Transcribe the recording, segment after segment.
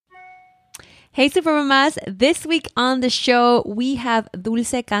Hey, Supermamas. This week on the show, we have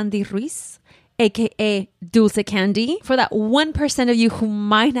Dulce Candy Ruiz, aka Dulce Candy. For that 1% of you who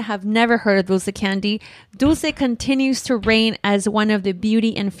might have never heard of Dulce Candy, Dulce continues to reign as one of the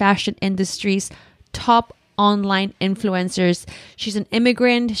beauty and fashion industry's top online influencers. She's an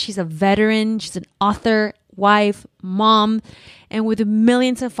immigrant, she's a veteran, she's an author, wife, mom, and with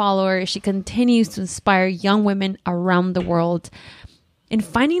millions of followers, she continues to inspire young women around the world in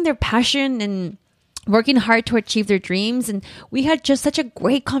finding their passion and working hard to achieve their dreams. And we had just such a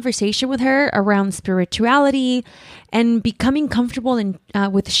great conversation with her around spirituality and becoming comfortable in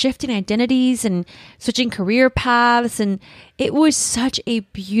with shifting identities and switching career paths. And it was such a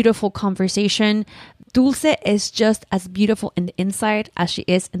beautiful conversation. Dulce is just as beautiful in the inside as she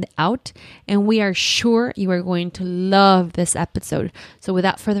is in the out. And we are sure you are going to love this episode. So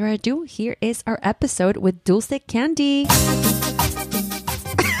without further ado, here is our episode with Dulce Candy.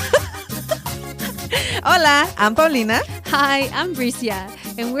 Hola, I'm Paulina. Hi, I'm Bricia,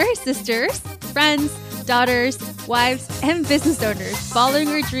 and we're sisters, friends, daughters, wives, and business owners, following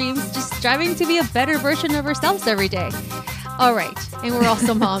our dreams, just striving to be a better version of ourselves every day. All right, and we're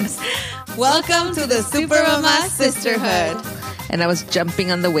also moms. Welcome to the Supermama Sisterhood. And I was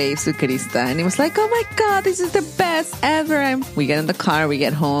jumping on the waves with Krista, and it was like, oh my God, this is the best ever. We get in the car, we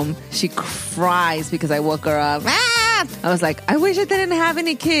get home. She cries because I woke her up. I was like, I wish I didn't have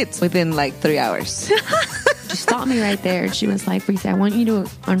any kids within like 3 hours. She stopped me right there. She was like, Bricia, I want you to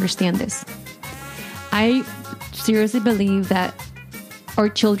understand this. I seriously believe that our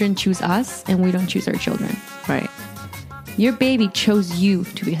children choose us and we don't choose our children. Right. Your baby chose you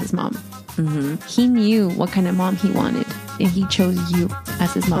to be his mom. Mm-hmm. He knew what kind of mom he wanted, and he chose you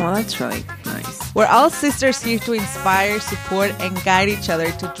as his mom. Oh, that's really nice. We're all sisters here to inspire, support, and guide each other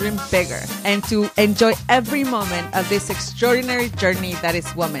to dream bigger and to enjoy every moment of this extraordinary journey that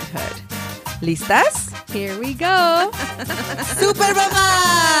is womanhood. ¿Listas? Here we go. Supermamas!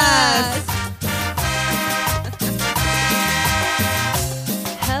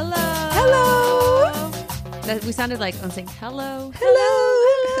 Hello. Hello. We sounded like I'm saying hello. Hello.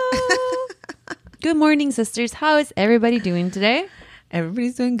 Good morning, sisters. How is everybody doing today?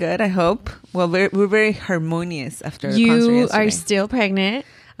 Everybody's doing good, I hope. Well, we're very harmonious after the concert You yesterday. are still pregnant.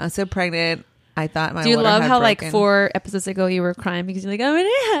 I'm still pregnant. I thought my Do you water love had how broken. like 4 episodes ago you were crying because you're like, I'm gonna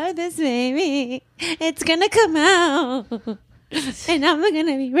have this baby. It's gonna come out. And I'm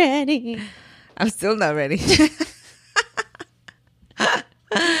gonna be ready. I'm still not ready.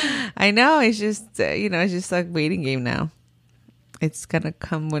 I know. It's just, it's just like waiting game now. It's going to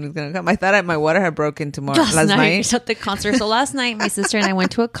come when it's going to come. I thought my water had broken last night. At the concert. So last night, my sister and I went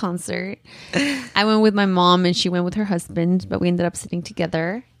to a concert. I went with my mom and she went with her husband, but we ended up sitting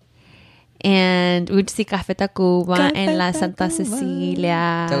together. And we went to see Café Tacuba in La Santa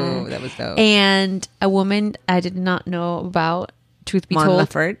Cecilia. Oh, that was dope. And a woman I did not know about, truth be Mon told.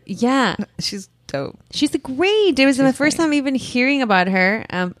 Laferte. Yeah. She's dope. She's great. It was my first time even hearing about her.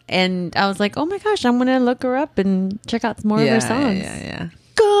 And I was like, oh my gosh, I'm going to look her up and check out more of her songs. Yeah.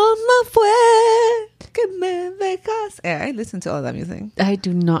 ¿Cómo fue que me dejas? Yeah, I listen to all that music. I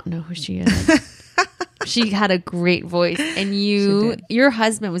do not know who she is. She had a great voice. And your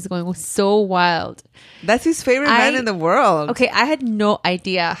husband was going so wild. That's his favorite man in the world. Okay, I had no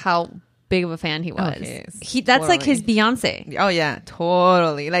idea how big of a fan he was. Okay, That's like his Beyonce. Oh, yeah,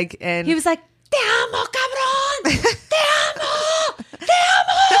 totally. And he was like, Te amo, cabrón! Te amo! Te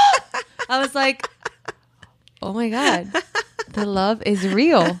amo! I was like, oh my God. The love is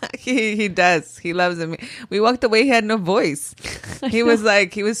real. He does. He loves him. We walked away. He had no voice. He was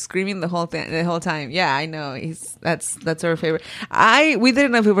screaming the whole time. Yeah, I know. That's our favorite. We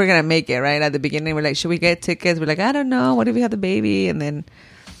didn't know if we were gonna make it right at the beginning. We're like, should we get tickets? We're like, I don't know. What if we have the baby? And then,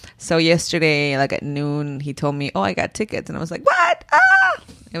 so yesterday, like at noon, he told me, oh, I got tickets, and I was like, what?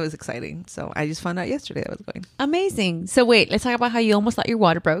 It was exciting. So I just found out yesterday that I was going. Amazing. So wait, let's talk about how you almost thought your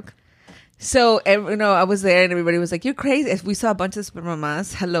water broke. So, I was there and everybody was like, you're crazy. We saw a bunch of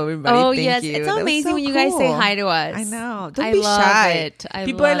Supermamas. Hello, everybody. Oh, Thank yes. you. It's That was amazing so when you guys say cool. hi to us. I know. Don't I be love shy. it.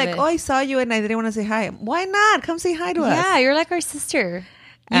 People are love like, it. oh, I saw you and I didn't want to say hi. Why not? Come say hi to us. Yeah, you're like our sister.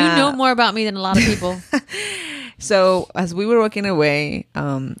 You know more about me than a lot of people. So, as we were walking away,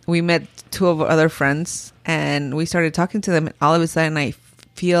 we met 2 of our other friends and we started talking to them. And all of a sudden, I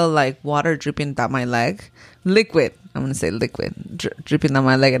feel like water dripping down my leg. Liquid. I'm going to say liquid. Dripping down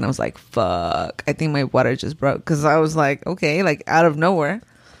my leg. And I was like, fuck. I think my water just broke. Because I was like, okay, like out of nowhere.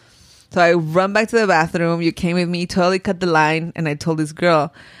 So I run back to the bathroom. You came with me, totally cut the line. And I told this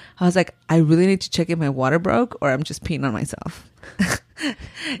girl, I was like, I really need to check if my water broke or I'm just peeing on myself.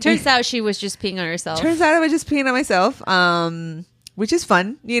 Turns out she was just peeing on herself. Turns out I was just peeing on myself. which is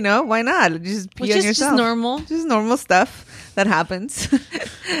fun. Why not? Just pee Which on is yourself. just normal. Just normal stuff that happens.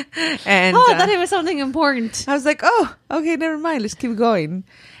 And I thought it was something important. I was like, oh, okay, never mind. Let's keep going.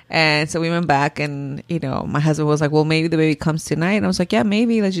 And so we went back, and, my husband was like, well, maybe the baby comes tonight. And I was like, yeah,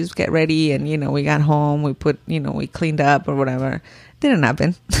 maybe. Let's just get ready. And, we got home. We put, we cleaned up or whatever. Didn't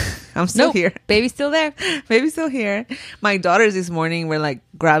happen. I'm still here. Baby's still there. Baby's still here. My daughters this morning were like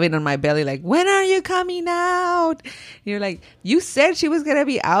grabbing on my belly, like, when are you coming out? You're like, you said she was going to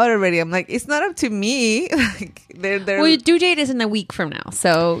be out already. I'm like, it's not up to me. Like, they're Well, your due date isn't a week from now.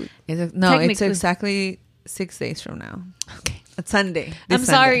 So, it's exactly 6 days from now. Okay. It's Sunday. I'm This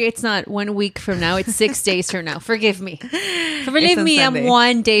sorry, Sunday. it's not 1 week from now. It's 6 days from now. Forgive me. Forgive on me, Sunday. I'm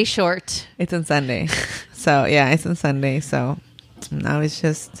 1 day short. It's on Sunday. So, yeah, it's on Sunday. So now it's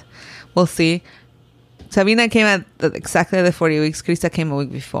just, we'll see. Sabina came at exactly the 40 weeks. Krista came a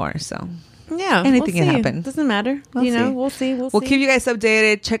week before. So, Yeah. Anything can see. happen. Doesn't matter. We'll see. We'll see. we'll keep you guys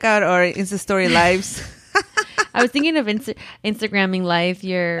updated. Check out our Insta Story lives. I was thinking of Instagramming live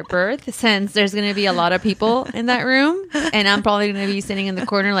your birth, since there's going to be a lot of people in that room, and I'm probably going to be sitting in the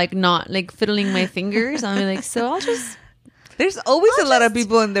corner, like not like fiddling my fingers. I'm like, so There's always a lot of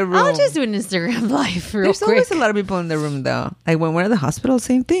people in the room. I'll just do an Instagram live real There's quick. always a lot of people in the room, though. Like when we're at the hospital,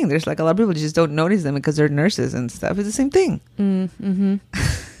 same thing. There's like a lot of people just don't notice them because they're nurses and stuff. It's the same thing. Mm-hmm.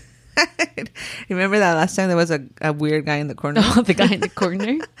 Remember that last time there was a weird guy in the corner? Oh, the guy in the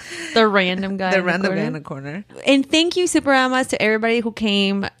corner, the random guy. The random guy in the corner. And thank you, Super Amas, to everybody who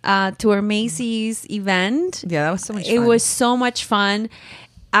came to our Macy's event. Yeah, that was so much fun. It was so much fun.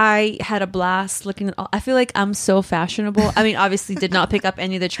 I had a blast looking at all. I feel like I'm so fashionable. I mean, obviously did not pick up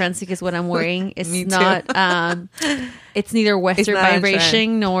any of the trends because what I'm wearing is Me too. not, it's neither Western not a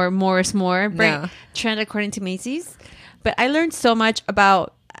vibration nor Morris Moore No. trend according to Macy's. But I learned so much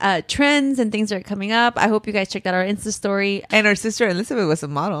about trends and things that are coming up. I hope you guys checked out our Insta story. And our sister Elizabeth was a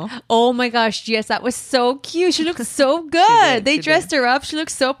model. Oh my gosh, yes, that was so cute. She looked so good. They she dressed her up. She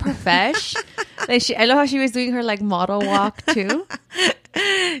looked so profesh. I love how she was doing her like model walk too.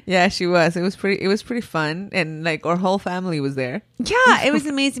 Yeah, she was. It was pretty fun, and like our whole family was there. Yeah, it was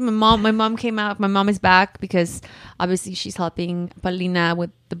amazing. My mom came out. My mom is back because obviously she's helping Paulina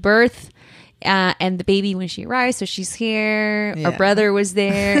with the birth. And the baby when she arrived, so she's here. Yeah. Our brother was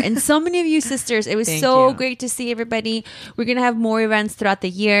there, and so many of you sisters. It was Thank so you. great to see everybody. We're gonna have more events throughout the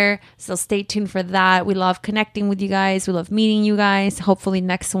year, so stay tuned for that. We love connecting with you guys. We love meeting you guys. Hopefully,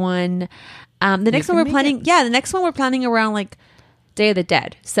 next one. The next one can we're make planning. it. Yeah, the next one we're planning around like Day of the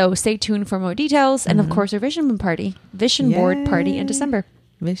Dead. So stay tuned for more details, and of course, our vision board party in December.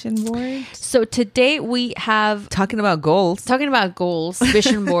 Vision board. So today we have Talking about goals. talking about goals,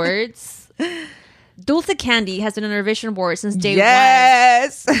 vision boards. Dulce Candy has been on our vision board since day one.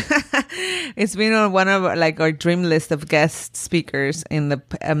 Yes, it's been on one of our dream list of guest speakers in the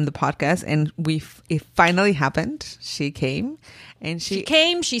podcast, and it finally happened. She came, and She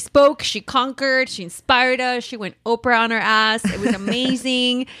came, she spoke, she conquered, she inspired us. She went Oprah on her ass. It was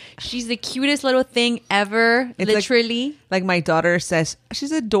amazing. She's the cutest little thing ever, It's literally. like my daughter says,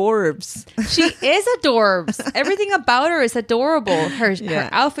 she's adorbs. She is adorbs. Everything about her is adorable. Her Yeah.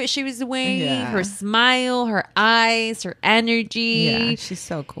 outfit she was wearing, Yeah. her smile, her eyes, her energy. Yeah, she's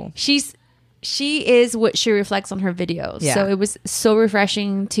so cool. She is what she reflects on her videos. Yeah. So it was so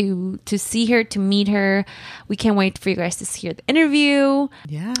refreshing to see her, to meet her. We can't wait for you guys to hear the interview.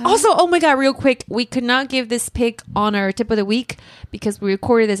 Yeah. Also, oh my God, real quick, we could not give this pick on our tip of the week because we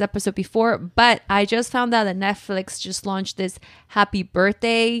recorded this episode before, but I just found out that Netflix just launched this happy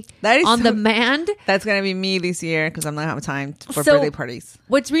birthday That is on so- demand. That's gonna be me this year because I'm not having time for So- birthday parties.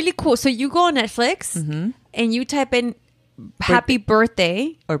 What's really cool, so you go on Netflix and you type in happy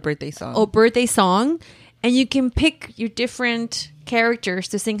birthday Or birthday song. or birthday song, and you can pick your different characters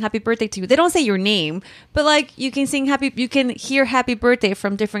to sing happy birthday to you. They don't say your name, but like you can hear happy birthday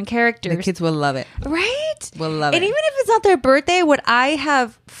from different characters. The kids will love it. Right? Will love and it. even if it's not their birthday, what I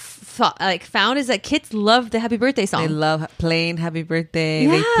have found is that kids love the happy birthday song. They love playing happy birthday.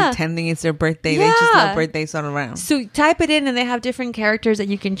 Yeah. They pretending it's their birthday. They just Yeah. love birthdays all around. So type it in, and they have different characters that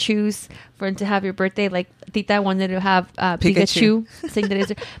you can choose for to have your birthday. Like Tita wanted to have Pikachu sing that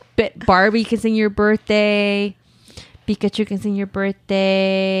is. But Barbie can sing your birthday. Pikachu can sing your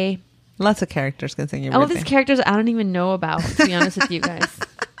birthday. Lots of characters can sing your All birthday. these characters I don't even know about, to be honest with you guys.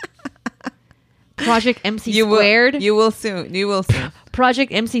 Project MC Squared. You will soon. You will soon.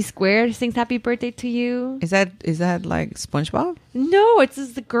 Project MC Squared sings happy birthday to you. Is that like SpongeBob? No, it's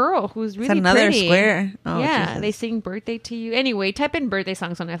just the girl who's really another pretty. square. Oh, yeah, Jesus. they sing birthday to you. Anyway, type in birthday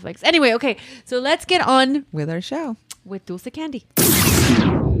songs on Netflix. Anyway, okay, so let's get on With our show. with Dulce Candy.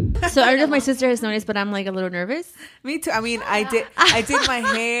 So I don't know if my sister has noticed, but I'm like a little nervous. Me too. I mean, I did my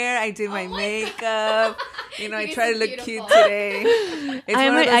hair, I did my makeup. You know, I try to look cute today. I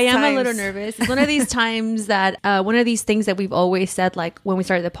am a little nervous. It's one of these times that one of these things that we've always said, like when we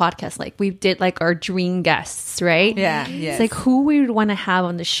started the podcast, like we did like our dream guests, right? Yeah, yes. It's like who we would want to have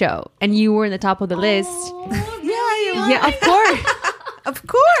on the show, and you were in the top of the list. Yeah, of course. Of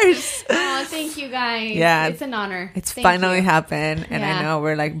course. Oh, thank you guys. Yeah. It's an honor. It's Thank finally you. happened. And I know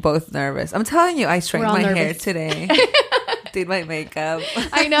we're like both nervous. I'm telling you, I straightened We're all my hair nervous. today. Did my makeup.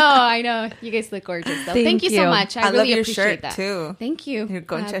 I know. You guys look gorgeous, though. Thank you so you. much. I love really your appreciate shirt that. too. Thank you. Your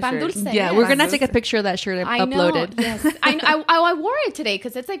Concha Pan shirt. Dulce, Yeah, yes. we're gonna take a picture of that shirt and I upload know. it. Yes. I wore it today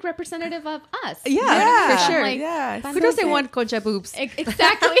because it's like representative of us. Yeah, for sure. Like, Yeah. Pan Who doesn't Dulce. want concha boobs?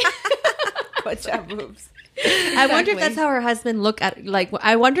 Exactly. Concha boobs. I wonder if that's how her husband look at. Like,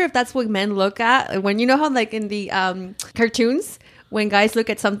 I wonder if that's what men look at when you know how, like in the cartoons, when guys look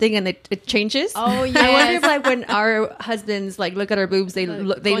at something and it changes. Oh, I wonder if yes. like when our husbands like look at our boobs, they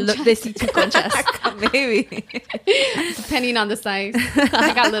see two conchas. Maybe. Depending on the size.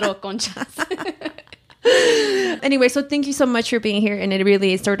 I got little conchas. Anyway, so thank you so much for being here, and it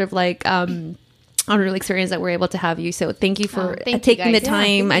really is sort of like a real experience that we're able to have you. So thank you for thank you, taking the guys.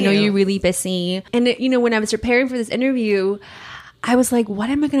 time. Yeah, I know thank you. you're really busy, and you know when I was preparing for this interview, I was like, what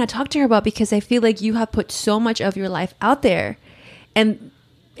am I going to talk to her about? Because I feel like you have put so much of your life out there, and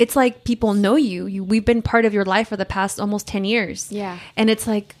it's like people know you. We've been part of your life for the past almost 10 years. Yeah. And it's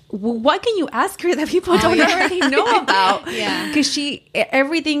like, what can you ask her that people don't already know about? Yeah. Because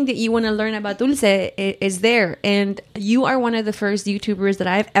everything that you want to learn about Dulce is there. And you are one of the first YouTubers that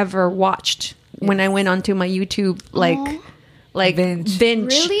I've ever watched when I went onto my YouTube, like Binge.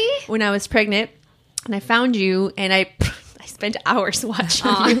 Really? when I was pregnant. And I found you, and I spent hours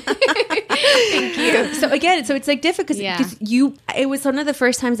watching you. Thank you. So again, so it's like difficult Yeah. because it was one of the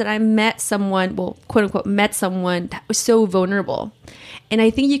first times that I met someone, well, quote unquote, met someone that was so vulnerable. And I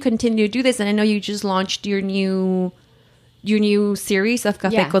think you continue to do this. And I know you just launched your new series of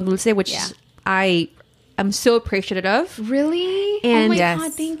Café Yeah. con Dulce, which Yeah. I am so appreciative of. Really? And oh my Yes.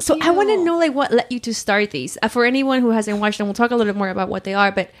 God, thank So you. I want to know like what led you to start these. For anyone who hasn't watched them, we'll talk a little bit more about what they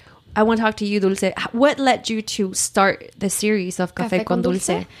are, but I want to talk to you, Dulce. What led you to start the series of Café con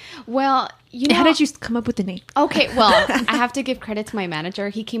Dulce? Well, you know, How did you come up with the name? Okay, well, I have to give credit to my manager.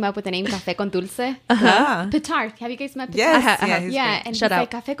 He came up with the name Café con Dulce. Uh-huh. Pitar. Have you guys met Pitar? Yes. Uh-huh. Yeah, he's Yeah, great. and Shout he's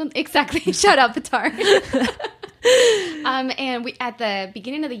out. like Café con exactly. Shout out Pitar. And we at the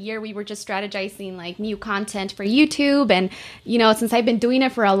beginning of the year we were just strategizing like new content for YouTube, and you know, since I've been doing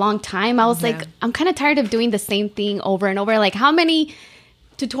it for a long time, I was like, I'm kind of tired of doing the same thing over and over. Like, how many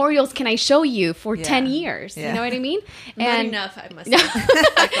tutorials can I show you for 10 years? Yeah. You know what I mean? Not enough, I must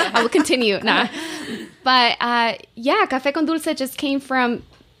I will continue. Nah. But yeah, Café con Dulce just came from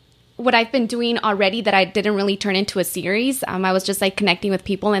what I've been doing already that I didn't really turn into a series. I was just like connecting with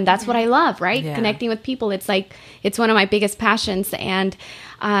people, and that's what I love, right? Yeah. Connecting with people. It's like, it's one of my biggest passions. And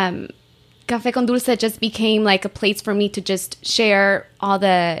Café con Dulce just became like a place for me to just share all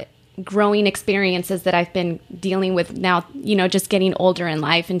the growing experiences that I've been dealing with now, you know, just getting older in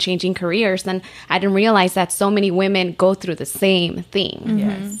life and changing careers. And I didn't realize that so many women go through the same thing,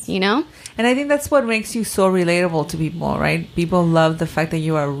 Yes. you know? And I think that's what makes you so relatable to people, right? People love the fact that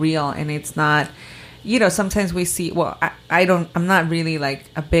you are real, and it's not, you know, sometimes we see, well, I'm not really like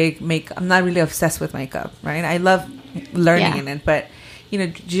I'm not really obsessed with makeup, right? I love learning Yeah. in it, but you know,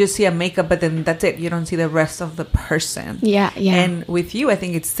 you just see a makeup, but then that's it. You don't see the rest of the person. Yeah, yeah. And with you, I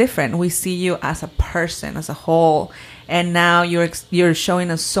think it's different. We see you as a person, as a whole. And now you're showing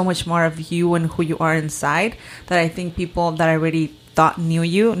us so much more of you and who you are inside, that I think people that already thought knew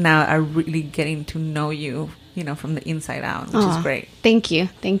you now are really getting to know you, you know, from the inside out, which is great. Thank you.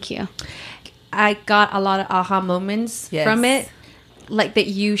 Thank you. I got a lot of aha moments Yes. from it, like that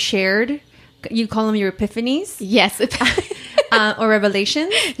you shared. You call them your epiphanies Yes. or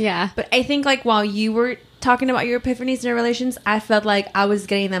revelations. Yeah. But I think like while you were talking about your epiphanies and revelations, I felt like I was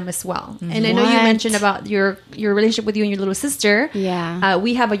getting them as well. And I know you What? mentioned about your relationship with you and your little sister. Yeah.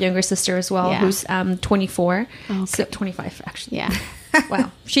 We have a younger sister as well, Yeah. who's 24. Okay. So 25 actually. Yeah.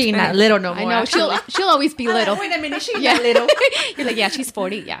 Wow. She ain't that little no I more. know. She'll always be little. Wait a minute, she ain't Yeah. that little. You're like, yeah, she's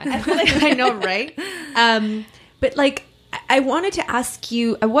 40. Yeah. I feel like I know, right? But like, I wanted to ask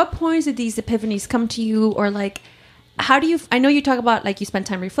you, at what points did these epiphanies come to you, or like, how do you? I know you talk about like you spend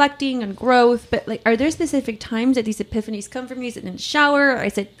time reflecting on growth, but like, are there specific times that these epiphanies come from you? Is it in the shower, or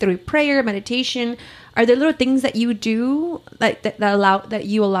is it through prayer, meditation? Are there little things that you do like that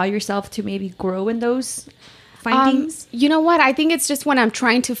you allow yourself to maybe grow in those findings? You know what? I think it's just when I'm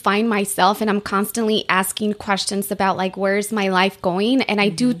trying to find myself and I'm constantly asking questions about like, where's my life going? And I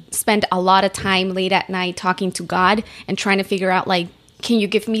do spend a lot of time late at night talking to God and trying to figure out like, can you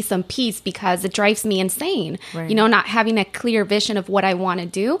give me some peace? Because it drives me insane, Right. you know, not having a clear vision of what I want to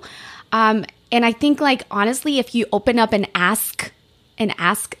do. And I think like, honestly, if you open up and ask,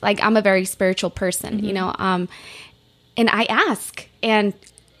 like I'm a very spiritual person, you know, and I ask and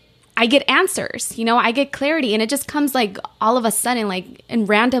I get answers, you know, I get clarity, and it just comes like all of a sudden, like in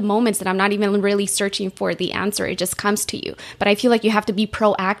random moments that I'm not even really searching for the answer. It just comes to you. But I feel like you have to be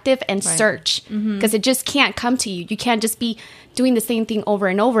proactive and search, because it just can't come to you. You can't just be doing the same thing over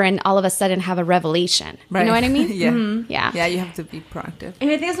and over and all of a sudden have a revelation. Right. You know what I mean? Yeah. Yeah. Yeah, you have to be proactive. And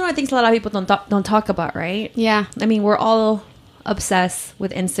I think that's one of the things a lot of people don't talk about, right? Yeah. I mean, we're all obsessed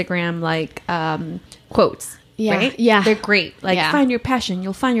with Instagram, like quotes. Yeah. Right? Yeah. They're great. Like, Yeah. find your passion,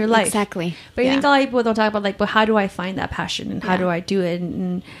 you'll find your life. Exactly. But I Yeah. think a lot of people don't talk about, like, but how do I find that passion and how Yeah. do I do it?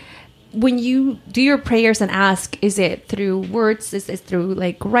 And when you do your prayers and ask, is it through words? Is it through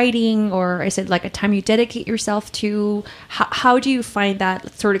like writing, or is it like a time you dedicate yourself to? How do you find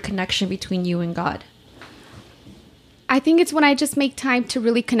that sort of connection between you and God? I think it's when I just make time to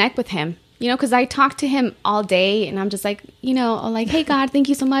really connect with him, you know, because I talk to him all day and I'm just like, you know, like, hey, God, thank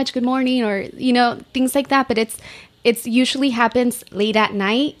you so much. Good morning. Or, you know, things like that. But it's usually happens late at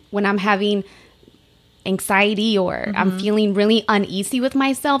night when I'm having anxiety or I'm feeling really uneasy with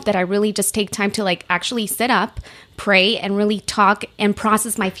myself, that I really just take time to like actually sit up, pray, and really talk and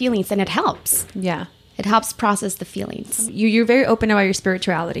process my feelings. And it helps. Yeah. It helps process the feelings. You're very open about your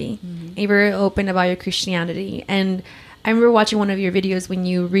spirituality. You're very open about your Christianity. And I remember watching one of your videos when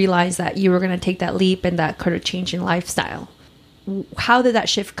you realized that you were going to take that leap and that kind of change in lifestyle. How did that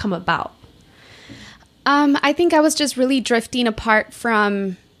shift come about? I think I was just really drifting apart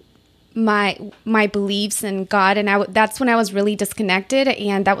from my beliefs in God, and that's when I was really disconnected,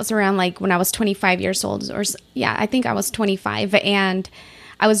 and that was around like when I was 25 years old, I think I was 25, and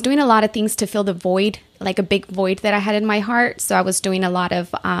I was doing a lot of things to fill the void, like a big void that I had in my heart. So I was doing a lot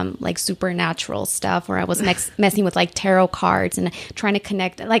of like supernatural stuff, or I was messing with like tarot cards and trying to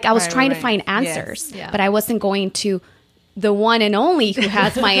connect. Like I was trying to find answers, Yes. Yeah. but I wasn't going to the one and only who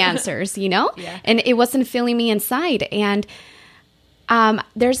has my answers, you know? Yeah. And it wasn't filling me inside. And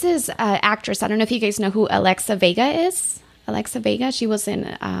there's this actress, I don't know if you guys know who Alexa Vega is. Alexa Vega, she was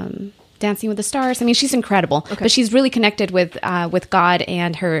in Dancing with the Stars. I mean, she's incredible, but she's really connected with God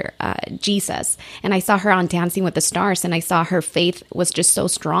and her Jesus. And I saw her on Dancing with the Stars, and I saw her faith was just so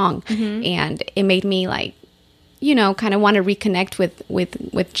strong, and it made me like, you know, kind of want to reconnect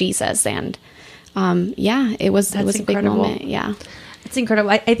with Jesus. And it was a big incredible. moment. Yeah. It's incredible.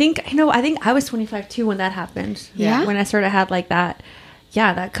 I think I was 25 too when that happened. Yeah? When I sort of had like that,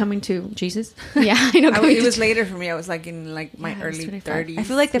 that coming to Jesus. Yeah, I know. It was later for me. I was like in like my I was early 25. 30s. I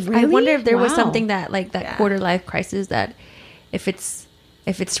feel like I Really? wonder if there was Wow. something that like that quarter life crisis, that if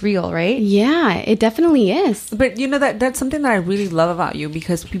it's real, right? Yeah, it definitely is. But you know, that's something that I really love about you,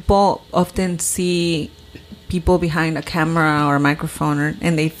 because people often see people behind a camera or a microphone,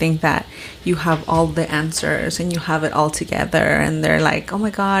 and they think that you have all the answers and you have it all together, and they're like, oh my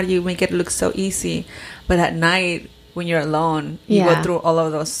God, you make it look so easy. But at night, when you're alone, you go Yeah. through all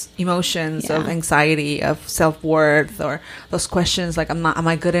of those emotions of Yeah. anxiety, of self-worth, or those questions like, am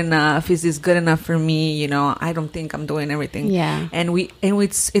I good enough? Is this good enough for me? You know, I don't think I'm doing everything. Yeah. And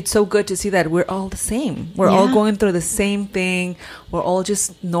it's so good to see that we're all the same. We're all Yeah. going through the same thing. We're all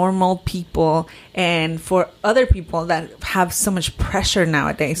just normal people. And for other people that have so much pressure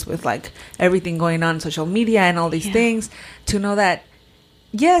nowadays with like everything going on social media and all these Yeah. things, to know that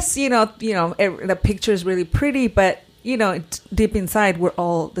yes, you know, the picture is really pretty, but you know, deep inside, we're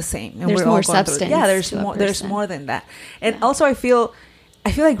all the same, and There's we're more all going substance through. Yeah, there's to a more. There's person. more than that. And also, I feel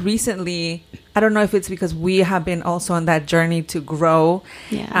like recently, I don't know if it's because we have been also on that journey to grow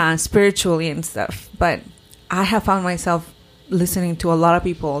spiritually and stuff, but I have found myself listening to a lot of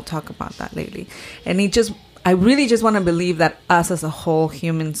people talk about that lately, and I really just want to believe that us as a whole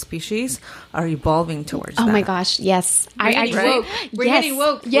human species are evolving towards that. Oh my gosh, yes. We're getting woke. We're getting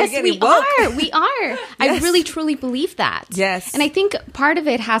woke. Yes, We're we getting woke. are. We are. I Yes. really truly believe that. Yes. And I think part of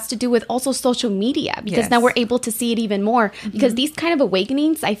it has to do with also social media, because Yes. now we're able to see it even more, because these kind of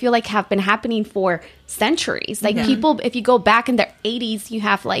awakenings, I feel like, have been happening for centuries. Like people, if you go back in the 80s, you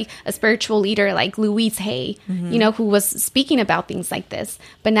have like a spiritual leader like Louise Hay, you know, who was speaking about things like this.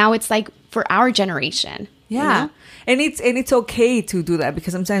 But now it's like for our generation. Yeah, you know? and it's okay to do that,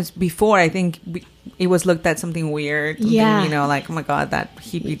 because sometimes before, I think it was looked at something weird. Something, Yeah. you know, like, oh my God, that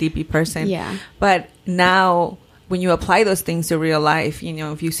hippie dippy person. Yeah. But now, when you apply those things to real life, you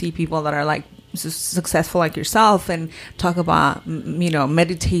know, if you see people that are like successful like yourself and talk about,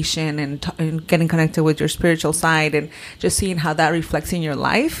 meditation and getting connected with your spiritual side and just seeing how that reflects in your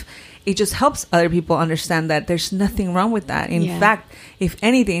life, it just helps other people understand that there's nothing wrong with that. In fact, if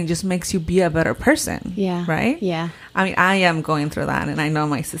anything, it just makes you be a better person. Yeah. Right? Yeah. I mean, I am going through that, and I know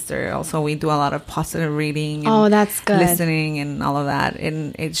my sister also. We do a lot of positive reading and that's good. listening and all of that.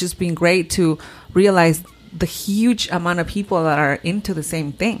 And it's just been great to realize the huge amount of people that are into the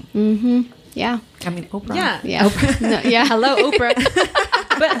same thing. Mm-hmm. Yeah. I mean, Oprah. Yeah. Oprah. No, yeah. Hello, Oprah.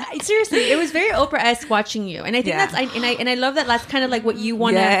 But seriously, it was very Oprah-esque watching you, and I think that's I love that. That's kind of like what you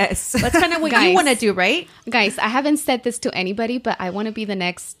want to. Yes. That's kind of what you want to do, right? Guys, I haven't said this to anybody, but I want to be the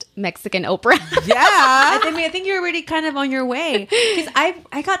next Mexican Oprah. Yeah. I think you're already kind of on your way, because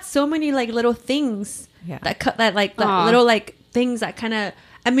I got so many like little things that little like things that kind of.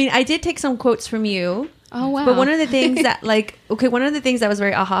 I mean, I did take some quotes from you. Oh, wow. But one of the things that one of the things that was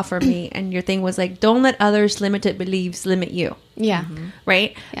very aha for me, and your thing was like, don't let others' limited beliefs limit you. Yeah. Mm-hmm.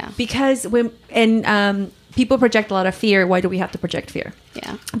 Right? Yeah. Because people project a lot of fear. Why do we have to project fear?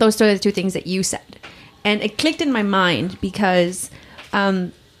 Yeah. Those are the two things that you said. And it clicked in my mind because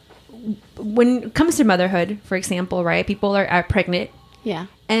when it comes to motherhood, for example, right? People are pregnant. Yeah.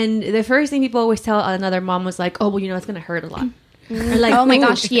 And the first thing people always tell another mom was like, oh, well, it's going to hurt a lot. Or like, oh my ooh.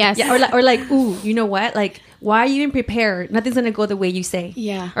 gosh, yes. Yeah, or like, ooh, you know what? Like, why are you even prepared? Nothing's gonna go the way you say.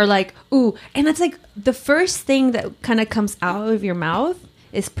 Yeah. Or like, ooh, and that's like the first thing that kind of comes out of your mouth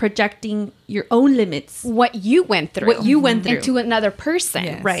is projecting your own limits. What you went through. Into another person.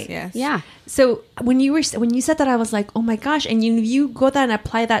 Yes, right. Yes. Yeah. So when you said that, I was like, oh my gosh. And you go there and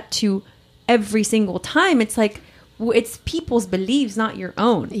apply that to every single time. It's like, it's people's beliefs, not your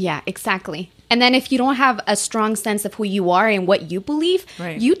own. Yeah, exactly. And then if you don't have a strong sense of who you are and what you believe,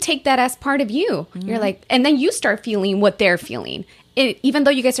 you take that as part of you. Mm-hmm. You're like, and then you start feeling what they're feeling. Even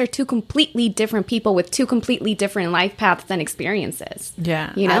though you guys are two completely different people with two completely different life paths and experiences.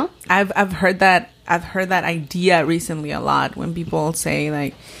 Yeah. You know? I've heard that idea recently a lot when people say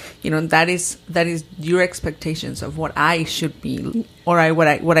like, that is your expectations of what I should be or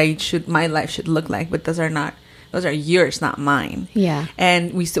my life should look like, but those are yours, not mine. Yeah.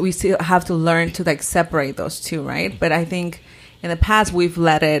 And we still have to learn to like separate those two, right? But I think in the past we've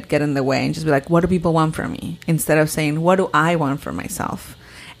let it get in the way and just be like, what do people want from me? Instead of saying, what do I want for myself?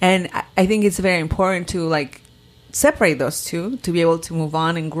 And I think it's very important to like separate those two to be able to move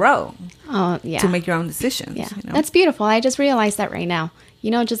on and grow. Oh, yeah. To make your own decisions. Yeah. That's beautiful. I just realized that right now.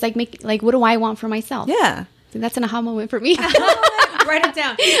 Just like what do I want for myself? Yeah. So that's an aha moment for me. Write it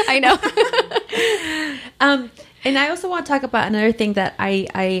down. I know. And I also want to talk about another thing that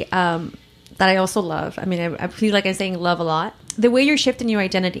I also love. I mean, I feel like I'm saying love a lot. The way you're shifting your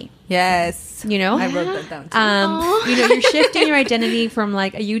identity. Yes. I wrote that down too. You're shifting your identity from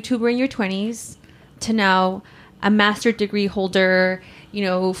like a YouTuber in your 20s to now a master's degree holder,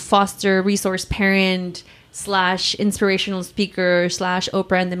 foster resource parent / inspirational speaker /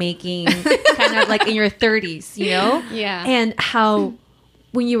 Oprah in the making, kind of like in your 30s, Yeah. And how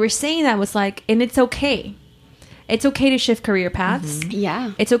when you were saying that was like, and it's okay. It's okay to shift career paths. Mm-hmm.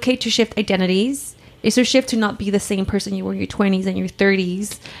 Yeah. It's okay to shift identities. It's a shift to not be the same person you were in your 20s and your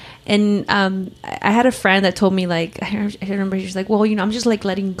 30s. And I had a friend that told me, like, I remember she was like, well, I'm just like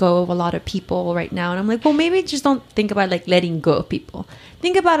letting go of a lot of people right now. And I'm like, well, maybe just don't think about like letting go of people.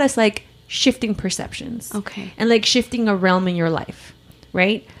 Think about us like shifting perceptions. Okay. And like shifting a realm in your life,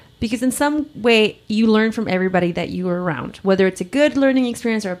 right? Because in some way you learn from everybody that you are around, whether it's a good learning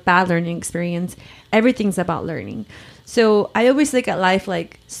experience or a bad learning experience, everything's about learning. So I always look at life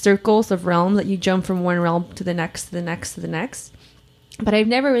like circles of realms that you jump from one realm to the next, to the next, to the next. But I've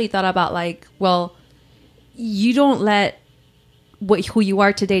never really thought about like, well, you don't let who you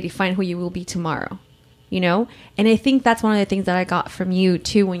are today define who you will be tomorrow. And I think that's one of the things that I got from you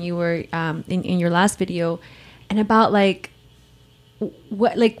too when you were in your last video, and about like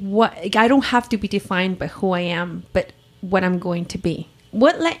what I don't have to be defined by who I am, but what I'm going to be.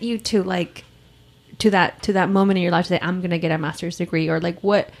 What led you to like to that moment in your life that I'm going to get a master's degree, or like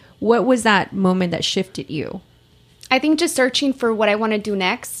what was that moment that shifted you? I think just searching for what I want to do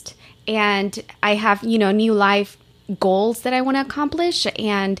next, and I have new life goals that I want to accomplish,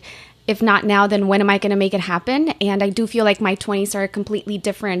 and if not now, then when am I going to make it happen? And I do feel like my 20s are a completely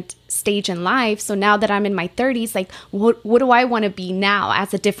different stage in life. So now that I'm in my 30s, like, what do I want to be now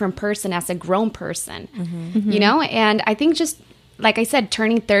as a different person, as a grown person? Mm-hmm. And I think just, like I said,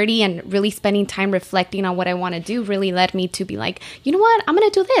 turning 30 and really spending time reflecting on what I want to do really led me to be like, you know what? I'm going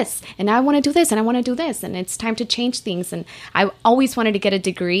to do this, and I want to do this, and I want to do this, and it's time to change things. And I always wanted to get a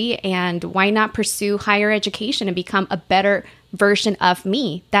degree, and why not pursue higher education and become a better version of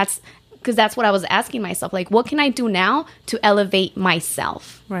me? That's because that's what I was asking myself. Like, what can I do now to elevate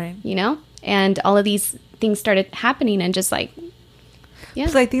myself? Right. You know? And all of these things started happening and just like, yeah.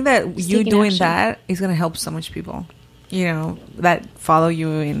 So I think that Just you taking doing action. that is going to help so much people, you know, that follow you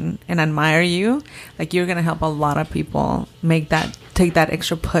and admire you. Like, you're going to help a lot of people take that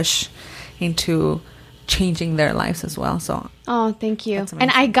extra push into changing their lives as well. So Oh, thank you. That's And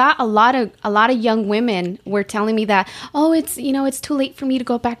amazing. I got a lot of young women were telling me that, oh, it's, you know, it's too late for me to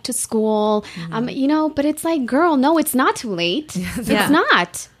go back to school. You know, but it's like, girl, no, it's not too late. It's Yeah.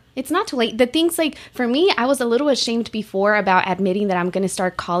 not. It's not too late. The things like, for me, I was a little ashamed before about admitting that I'm going to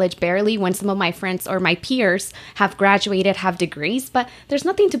start college barely when some of my friends or my peers have graduated, have degrees, but there's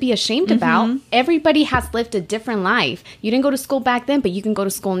nothing to be ashamed about. Everybody has lived a different life. You didn't go to school back then, but you can go to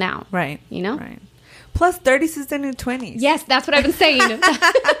school now. right. You know? Right. Plus 30s is the new 20s. Yes, that's what I've been saying.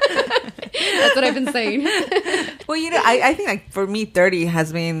 That's what I've been saying. Well, you know, I think like for me, 30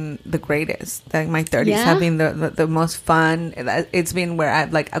 has been the greatest. Like my 30s Yeah? have been the most fun. It's been where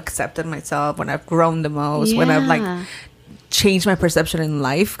I've like accepted myself, when I've grown the most, when I've like Yeah. changed my perception in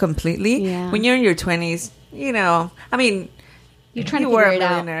life completely. Yeah. When you're in your 20s, you know, I mean, You're trying you to were figure a it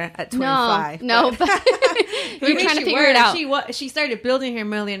out. millionaire at 25. No, but you're trying to figure it out. She started building her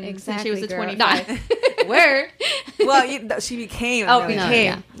million since she was Exactly, a girl. 25. Where? Well, she became. a Oh,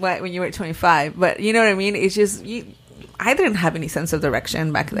 millionaire became. when you were 25. But you know what I mean? It's just I didn't have any sense of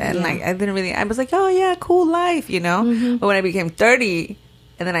direction back then. Yeah. Like I didn't really. I was like, oh yeah, cool life, you know. But when I became 30,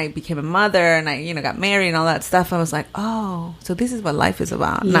 and then I became a mother, and I got married and all that stuff, I was like, oh, so this is what life is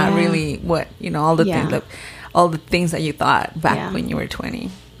about. Not Yeah. really what all the Yeah. all the things that you thought back Yeah. when you were 20,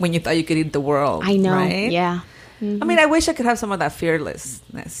 when you thought you could eat the world. I know. Right? Yeah. I mean, I wish I could have some of that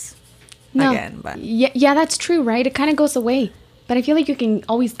fearlessness No. again, but Yeah, that's true, right? It kind of goes away. But I feel like you can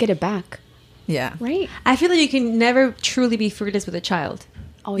always get it back, yeah. right? I feel like you can never truly be fearless with a child.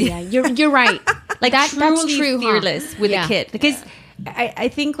 Oh, yeah. You're right. Like that's truly true, huh? fearless with Yeah. a kid. Because I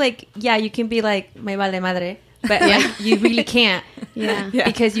think like, yeah, you can be like, me vale madre. But Yeah. like, you really can't. Yeah. Yeah.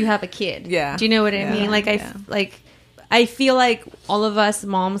 Because you have a kid. Yeah. Do you know what I Yeah. mean? Like Yeah. I feel like all of us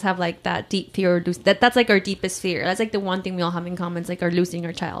moms have like that deep fear. That's like our deepest fear. That's like the one thing we all have in common. It's like our losing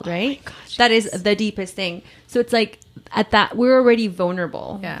our child, right? gosh, That is the deepest thing. So it's like at that we're already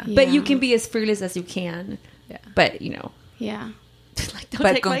vulnerable. Yeah. But you Yeah. can be as fearless as you can. Yeah. But you know, Yeah. like don't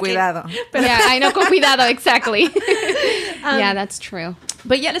But take con my kid. cuidado. Yeah, I know. Con cuidado, exactly. Yeah, that's true.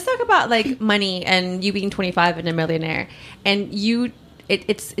 But yeah, let's talk about like money and you being 25 and a millionaire. And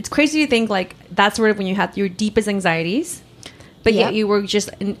it's crazy to think like that's sort of when you had your deepest anxieties. But yet Yep. you were just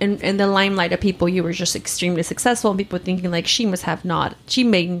in the limelight of people. You were just extremely successful. And people thinking like she must have not.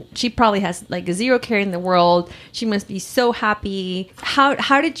 She probably has like zero care in the world. She must be so happy.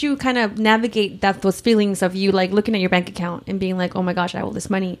 How did you kind of navigate those feelings of you like looking at your bank account and being like, oh my gosh, I have all this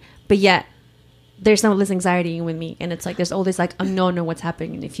money, but yet there's no less anxiety with me, and it's like there's all this like unknown of what's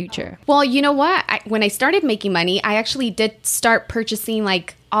happening in the future. Well, you know what? When I started making money, I actually did start purchasing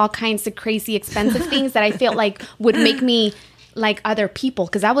like all kinds of crazy expensive things that I felt like would make me like other people,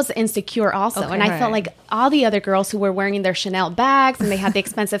 because I was insecure also. Okay, and I right. felt like all the other girls who were wearing their Chanel bags and they had the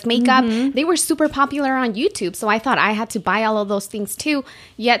expensive makeup, they were super popular on YouTube. So I thought I had to buy all of those things too.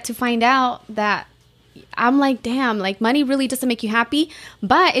 Yet to find out that I'm like, damn, like money really doesn't make you happy,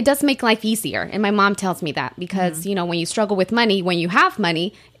 but it does make life easier. And my mom tells me that because, you know, when you struggle with money, when you have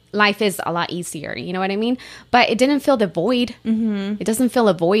money, life is a lot easier. You know what I mean? But it didn't fill the void. It doesn't fill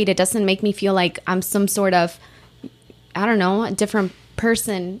a void. It doesn't make me feel like I'm some sort of, I don't know, a different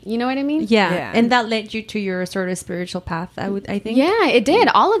person. You know what I mean? Yeah. Yeah. And that led you to your sort of spiritual path, I think. Yeah, it did.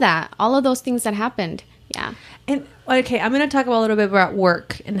 All of that. All of those things that happened. Yeah. And okay, I'm going to talk about a little bit about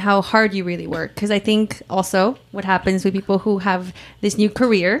work and how hard you really work, because I think also what happens with people who have this new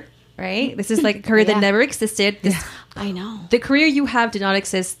career, right? This is like a career Yeah. that never existed. I know. The career you have did not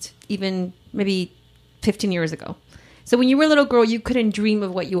exist even maybe 15 years ago. So when you were a little girl, you couldn't dream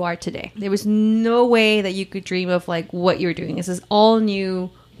of what you are today. There was no way that you could dream of like what you're doing. This is all new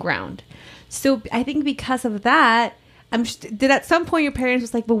ground. So I think because of that, did at some point your parents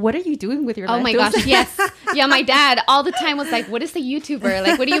was like, "But what are you doing with your life?" Oh my gosh, yes. Yeah, my dad all the time was like, what is a YouTuber?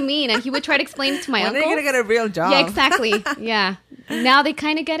 Like, what do you mean? And he would try to explain it to my When are uncle. you gonna get a real job? Yeah, exactly. Yeah. Now they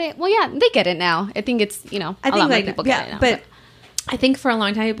kind of get it. Well, yeah, they get it now. I think it's, you know, I a think lot more like people yeah, get it now. but I think for a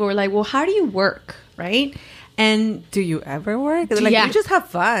long time people were like, "Well, how do you work?" Right? And Do you ever work? Like Yeah. you just have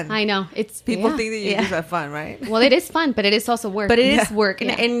fun. I know. It's People yeah. think that you Yeah. just have fun, right? Well, it is fun, but it is also work. but it is Yeah. work.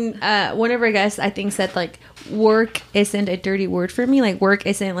 Yeah. And one of our guests, I think, said like work isn't a dirty word for me. Like work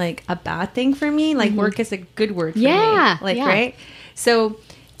isn't like a bad thing for me. Like work is a good word for Yeah, me. Like yeah. right. So,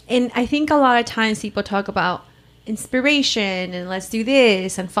 and I think a lot of times people talk about inspiration and let's do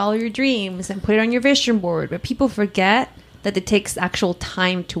this and follow your dreams and put it on your vision board. But people forget that it takes actual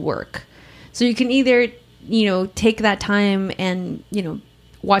time to work. So you can either, take that time and,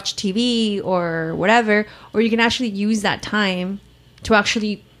 watch TV or whatever, or you can actually use that time to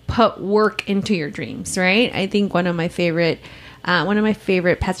actually put work into your dreams, right? I think one of my favorite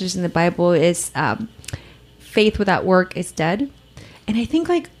passages in the Bible is faith without work is dead. And I think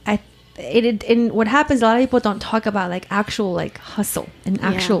and what happens, a lot of people don't talk about like actual like hustle and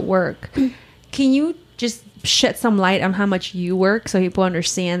actual work. Can you just shed some light on how much you work so people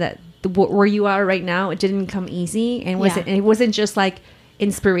understand that where you are right now, it didn't come easy, and it wasn't just like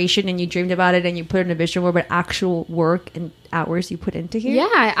inspiration and you dreamed about it and you put it in a vision board, but actual work and hours you put into here?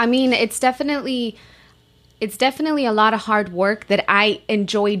 Yeah, I mean, it's definitely a lot of hard work that I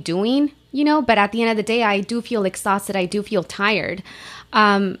enjoy doing, but at the end of the day, I do feel exhausted. I do feel tired.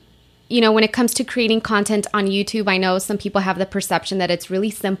 When it comes to creating content on YouTube, I know some people have the perception that it's really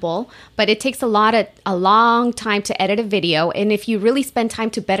simple, but it takes a long time to edit a video. And if you really spend time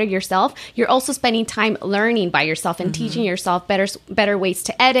to better yourself, you're also spending time learning by yourself and teaching yourself better ways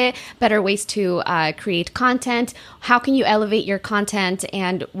to edit, better ways to create content. How can you elevate your content,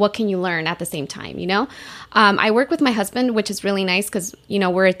 and what can you learn at the same time, I work with my husband, which is really nice because,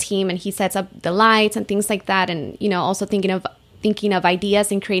 we're a team and he sets up the lights and things like that. And, also thinking of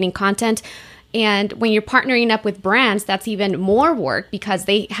ideas and creating content. And when you're partnering up with brands, that's even more work because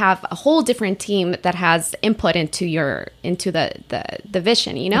they have a whole different team that has input into the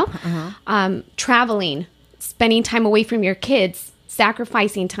vision, traveling, spending time away from your kids,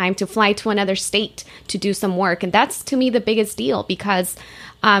 sacrificing time to fly to another state to do some work. And that's, to me, the biggest deal because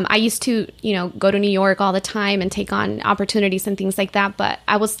I used to, go to New York all the time and take on opportunities and things like that. But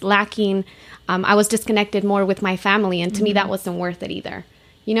I was lacking. I was disconnected more with my family. And to me, that wasn't worth it either.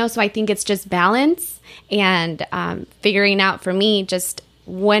 So I think it's just balance and figuring out for me just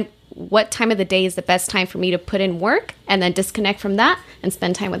what time of the day is the best time for me to put in work and then disconnect from that and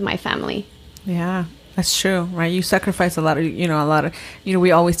spend time with my family. Yeah. That's true, right? You sacrifice a lot of,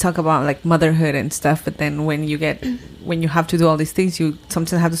 we always talk about like motherhood and stuff, but then when you have to do all these things, you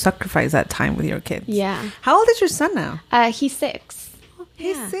sometimes have to sacrifice that time with your kids. Yeah. How old is your son now? He's 6.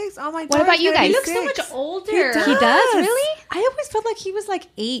 He's 6. Oh my god. What about you guys? He looks so much older. He does? Really? I always felt like he was like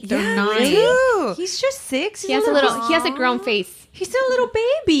 8 or 9. Me too. He's just 6. He has a grown face. He's still a little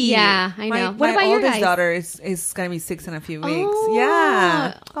baby. Yeah, I know. What about your guys? My oldest daughter is gonna be 6 in a few weeks. Oh.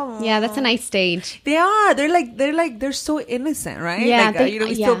 Yeah. Yeah, that's a nice stage. They are. They're so innocent, right? Yeah. Like,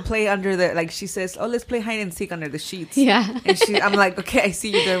 we still play under the, like she says, oh, let's play hide and seek under the sheets. Yeah. And I'm like, okay, I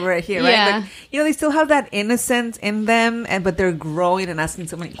see you. They're right here, right? Yeah. Like, they still have that innocence in them, but they're growing and asking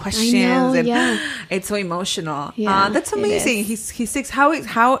so many questions. And it's so emotional. Yeah, that's amazing. He's 6. How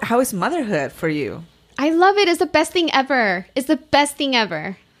is motherhood for you? I love it. It's the best thing ever.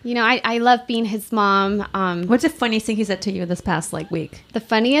 I love being his mom. What's the funniest thing he said to you this past week? The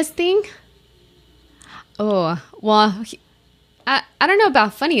funniest thing? Oh, well, I don't know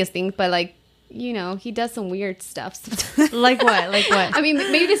about funniest thing, but he does some weird stuff sometimes. Like what? I mean,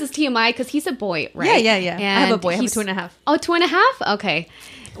 maybe this is TMI because he's a boy, right? Yeah. And I have a boy. I have a 2.5. Oh, 2.5? Okay.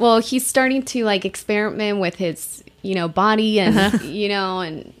 Well, he's starting to experiment with his, body and,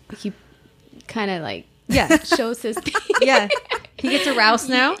 and he kind of shows his thing. Yeah. He gets aroused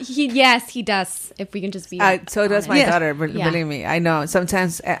now? Yes, he does. If we can just be so does my daughter, Yeah. believe me. I know.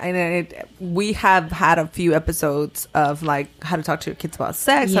 Sometimes we have had a few episodes of how to talk to your kids about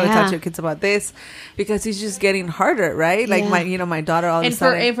sex, how to talk to your kids about this, because it's just getting harder, right? Like my daughter all of a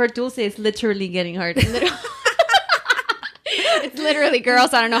sudden. And for Dulce, it's literally getting harder. It's literally,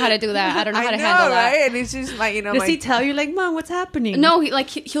 girls, I don't know how to do that. I don't know how to handle that. Right? And it's just Does he tell you Mom, what's happening? No,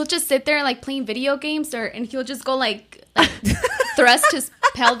 he'll just sit there playing video games and he'll just go thrust his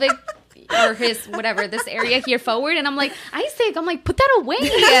pelvic or his whatever, this area here forward, and I'm like, Isaac, put that away.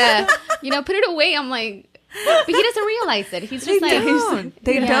 Put it away. I'm like, but he doesn't realize it. He's just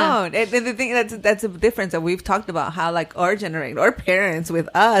They don't. And the thing that's a difference that we've talked about, how our generation, our parents with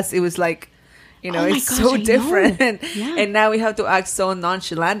us, it was it's so different. And now we have to act so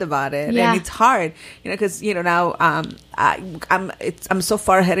nonchalant about it. Yeah. And it's hard, because, now I'm so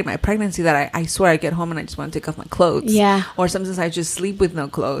far ahead in my pregnancy that I swear I get home and I just want to take off my clothes. Yeah. Or sometimes I just sleep with no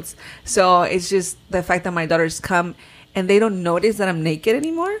clothes. So it's just the fact that my daughters come and they don't notice that I'm naked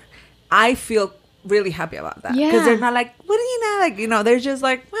anymore. I feel really happy about that, because they're not like, what do you know, they're just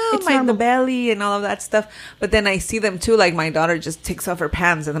like, well, the belly and all of that stuff. But then I see them too, my daughter just takes off her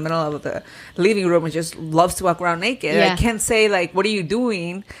pants in the middle of the living room and just loves to walk around naked. I can't say what are you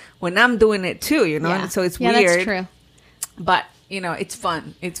doing when I'm doing it too, And so it's weird. That's true. But it's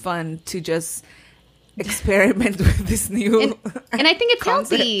fun to just experiment with this new. And I think it's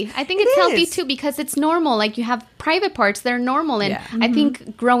concept. healthy. I think It it's healthy is. too because it's normal. Like you have private parts, they're normal. And Yeah. I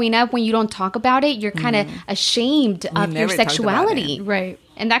think growing up, when you don't talk about it, you're kind of ashamed of your never talked about sexuality. Right.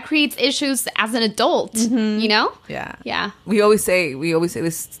 And that creates issues as an adult, you know? Yeah. Yeah. We always say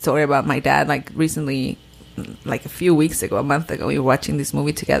this story about my dad. Like recently, like a few weeks ago, a month ago, we were watching this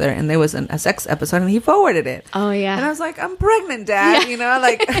movie together, and there was a sex episode, and he forwarded it. Oh, yeah. And I was like, I'm pregnant, Dad. Yeah. You know,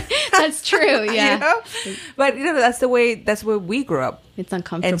 like That's true. Yeah. You know? But that's where we grew up. It's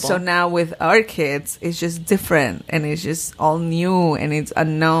uncomfortable. And so now with our kids, it's just different, and it's just all new, and it's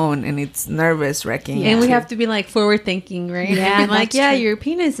unknown, and it's nervous wracking. And we have to be like forward thinking, right? Yeah, And like, that's yeah, true. your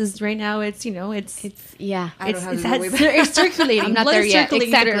penis is right now. It's yeah. I don't have it's, to deal with that. it's circulating. I'm not Blood there is yet. circulating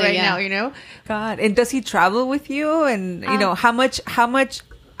through it Exactly, right yeah. now. You know. God. And does he travel with you? And you know, how much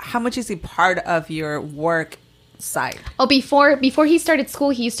is he part of your work side? Oh, before he started school,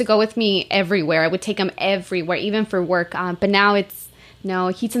 he used to go with me everywhere. I would take him everywhere, even for work. But now no,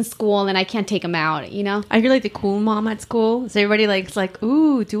 he's in school and I can't take him out, you know? Are you like the cool mom at school? Is everybody like,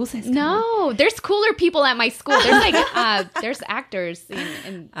 ooh, Dulce? No, there's cooler people at my school. There's like, there's actors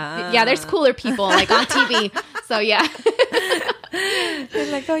and yeah, there's cooler people like on TV. So yeah.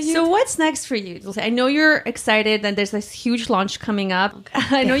 Like, oh, So what's next for you, Dulce? I know you're excited that there's this huge launch coming up.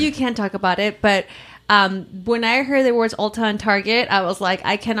 I know you can't talk about it, but when I heard the words Ulta and Target, I was like,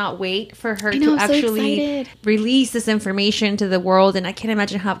 I cannot wait for her know, to I'm so actually excited. release this information to the world. And I can't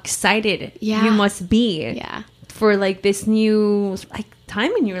imagine how excited Yeah. you must be Yeah. for like this new like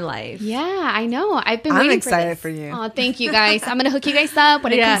time in your life. Yeah, I know. I've been I'm waiting excited for for this. you. Oh, thank you guys. I'm going to hook you guys up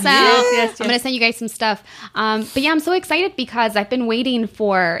when it Yeah. comes out. Yes. I'm going to send you guys some stuff. But yeah, I'm so excited because I've been waiting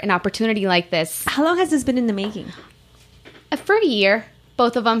for an opportunity like this How long has this been in the making? for a year.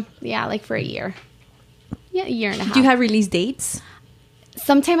 Both of them. Yeah, like for a year. Yeah, a year and a half. Do you have release dates?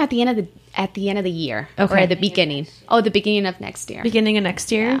 Sometime at the end of the year or Okay. at the beginning. Oh, the beginning of next year. Beginning of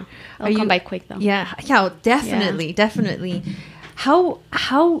next year? Yeah. It'll come by quick though. Yeah, definitely. How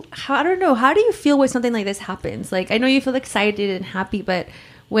I don't know. How do you feel when something like this happens? Like I know you feel excited and happy, but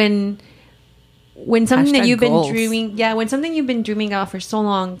when something that Hashtag you've goals. been dreaming, when something you've been dreaming about for so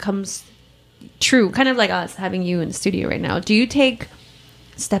long comes true, kind of like us having you in the studio right now. Do you take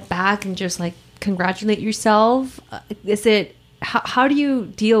a step back and just like congratulate yourself? Is it how do you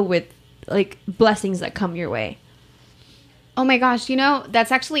deal with like blessings that come your way? Oh my gosh,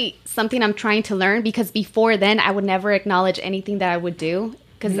 that's actually something I'm trying to learn because before then I would never acknowledge anything that I would do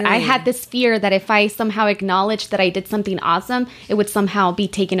because I Really? had this fear that if I somehow acknowledged that I did something awesome, it would somehow be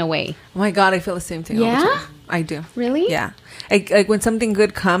taken away. Oh my God, I feel the same thing all the Yeah? time. I do. Really? Yeah. Like when something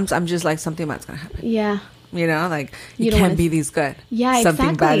good comes, I'm just like, something bad's going to happen. Yeah. You know, like You you don't can't wanna be this good. Yeah,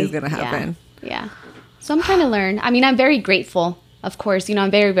 Something bad exactly. is going to happen. Yeah. So I'm trying to learn. I mean, I'm very grateful, of course.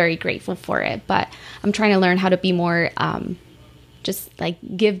 I'm very, very grateful for it. But I'm trying to learn how to be more, just like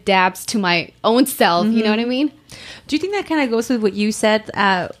give dabs to my own self. You know what I mean? Do you think that kind of goes with what you said?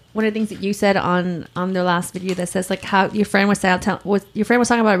 One of the things that you said on the last video that says like how your friend was talking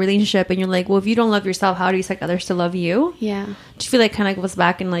about a relationship, and you're like, well, if you don't love yourself, how do you expect others to love you? Yeah. Do you feel like kind of goes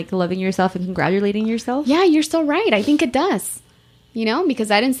back and like loving yourself and congratulating yourself? Yeah, you're so right. I think it does.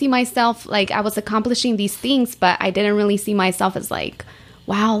 Because I didn't see myself like I was accomplishing these things, but I didn't really see myself as like,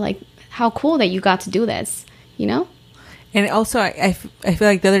 wow, like how cool that you got to do this, And also, I feel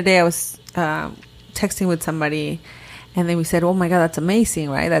like the other day I was texting with somebody, and then we said, oh my God, that's amazing,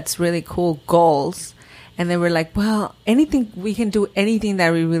 right? That's really cool goals. And they were like, well, we can do anything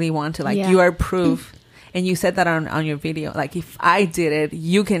that we really want to. Like, Yeah. you are proof. And you said that on your video. Like, if I did it,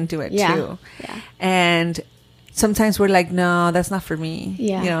 you can do it Yeah. too. Yeah. And sometimes we're like, no, that's not for me.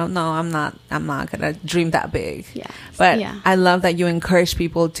 Yeah. No, I'm not gonna dream that big. Yeah. But Yeah. I love that you encourage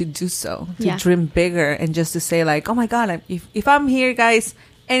people to do so, to Yeah. dream bigger, and just to say like, oh my God, if I'm here, guys,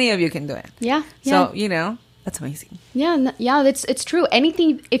 any of you can do it. Yeah. So, that's amazing. Yeah, it's true.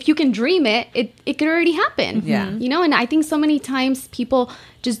 Anything, if you can dream it, it could already happen. Yeah. And I think so many times people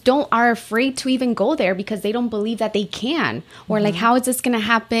just are afraid to even go there because they don't believe that they can. Or like, how is this going to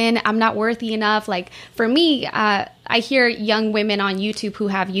happen? I'm not worthy enough. Like for me, I hear young women on YouTube who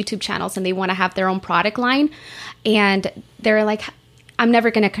have YouTube channels and they want to have their own product line. And they're like, I'm never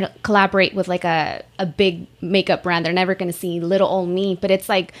going to collaborate with like a big makeup brand. They're never going to see little old me. But it's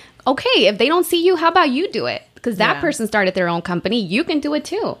like, okay, if they don't see you, how about you do it? Because that Yeah. person started their own company. You can do it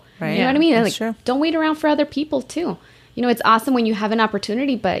too. Right. You know what I mean? That's Like, true. don't wait around for other people too. It's awesome when you have an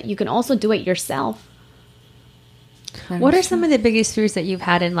opportunity, but you can also do it yourself. What are some of the biggest fears that you've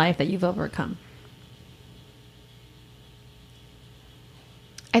had in life that you've overcome?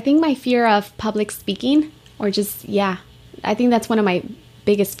 I think my fear of public speaking or just, I think that's one of my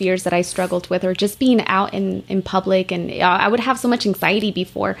biggest fears that I struggled with, or just being out in public. And I would have so much anxiety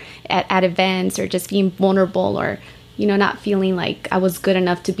before at events, or just being vulnerable, or, not feeling like I was good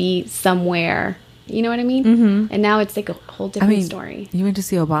enough to be somewhere. You know what I mean? Mm-hmm. And now it's like a whole different story. You went to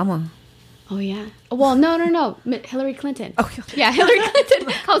see Obama. Oh, yeah. Well, no. Hillary Clinton. Oh, yeah, Hillary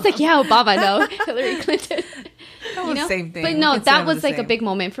Clinton. I was like, yeah, Obama, no. Hillary Clinton. That was the same thing. But no, that was like a big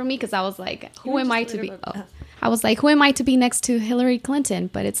moment for me, because I was like, who am I to be? I was like, who am I to be next to Hillary Clinton?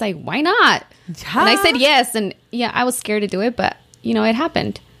 But it's like, why not? Yeah. And I said yes. And yeah, I was scared to do it, but it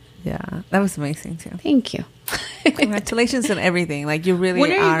happened. Yeah, that was amazing too. Thank you. Congratulations on everything. Like, you really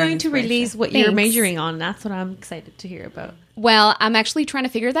When are you an going to inspiration. release what you're majoring on? That's what I'm excited to hear about. Well, I'm actually trying to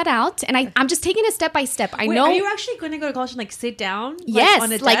figure that out, and I'm just taking it step by step. I know. Are you actually going to go to college and like sit down? Yes,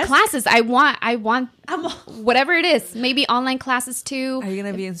 on a like desk? classes. I want whatever it is. Maybe online classes too. Are you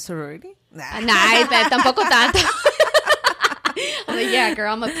gonna be in sorority? Nah, but tampoco tanto. I'm like, yeah,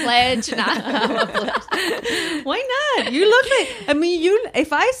 girl, I'm a pledge. Nah, I'm a pledge. Why not? You look like,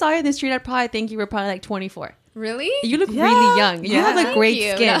 if I saw you in the street, I'd probably think you were probably like 24. Really? You look really young. You have like Thank great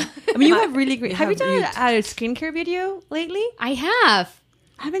you. skin. No. You have really great. Have you done youth. a skincare video lately? I have.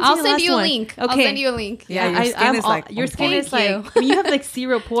 I haven't I'll seen the send last you a one. link. Okay. I'll send you a link. Yeah, your skin is like your on skin point. is Thank like you have like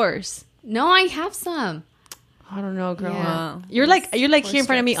zero pores. No, I have some. I don't know, girl. Yeah. Wow. You're like here in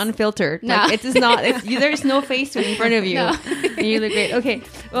front of me, unfiltered. No. Like, it is not. There's no face in front of you. No. And you look great. Okay,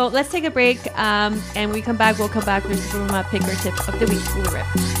 well, let's take a break. And when we come back, we'll come back with Supermama pick or tip of the week. We'll be right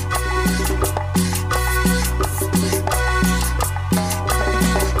back.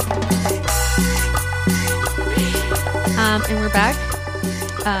 And we're back.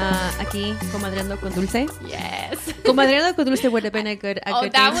 Aquí, comadreando con Dulce. Yes. Comadreando con Dulce would have been a good That thing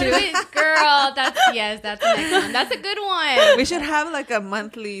would too. have been, girl. That's the next one. That's a good one. We should have like a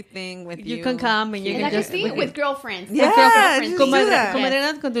monthly thing with you. You can come and you And can I can just see with girlfriends. Yeah, With girlfriends. just do that.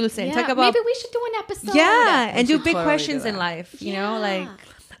 Comadreando con Dulce. Yeah, Talk about maybe we should do an episode. and do should big totally questions do in that. life. You know, like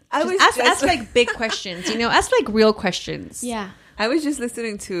I was ask like big questions. Ask like real questions. Yeah. I was just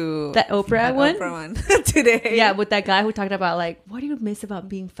listening to That Oprah one? Oprah one today. Yeah, with that guy who talked about like, what do you miss about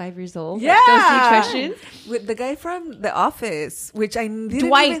being 5 years old? Yeah. Like, those three questions. With the guy from The Office, which I didn't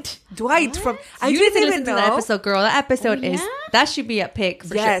Dwight. Dwight from I You didn't need to even listen to know. that episode, girl. That episode Oh, is yeah? that should be a pick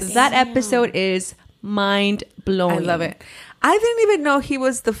for Yes. sure. That episode is mind blowing. I love it. I didn't even know he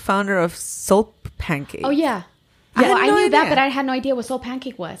was the founder of Soap Pancake. Oh, yeah. I had I no knew that, idea. but I had no idea what Soul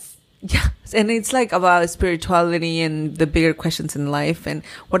Pancake was. Yeah, and it's like about spirituality and the bigger questions in life, and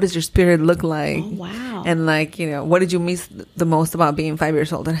what does your spirit look like? Oh, wow. And like, what did you miss the most about being 5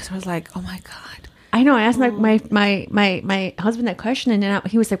 years old? And I was like, oh my god. I know. I asked my husband that question, and then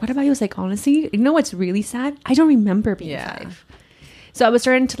he was like, "What about you?" I was like, "Honestly, you know what's really sad? I don't remember being 5." So I was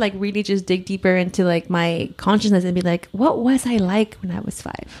starting to like really just dig deeper into like my consciousness and be like, "What was I like when I was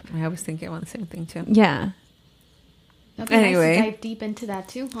 5?" I was thinking about the same thing too. Yeah. That'd be Anyway. nice to dive deep into that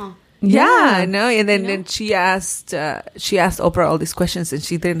too, huh? Yeah, I know. And then she asked Oprah all these questions, and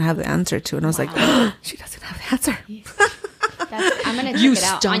she didn't have the answer to. And I was like, she doesn't have the answer. I'm gonna check You it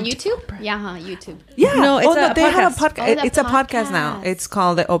out on stumped YouTube. Yeah, YouTube. Yeah, No, it's a they have a podcast. podcast. Oh, It's a podcast now. podcast. It's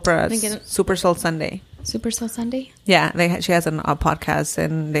called the Oprah Thinking- Super Soul Sunday. Super Soul Sunday. Yeah, she has a podcast,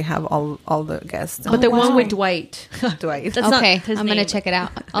 and they have all the guests. But the wow. one with Dwight. Dwight. That's not Okay, his I'm gonna name. check it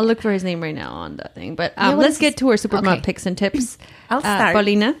out. I'll look for his name right now on that thing. But Yeah, what let's is get his- to our Supermom Okay. picks and tips. I'll start.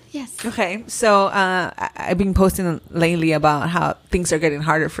 Paulina. Yes. Okay, so I've been posting lately about how things are getting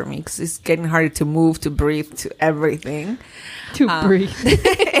harder for me because it's getting harder to move, to breathe, to everything. To breathe.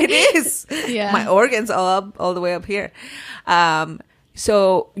 It is. Yeah. My organs all the way up here.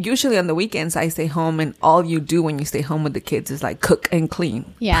 So usually on the weekends I stay home, and all you do when you stay home with the kids is like cook and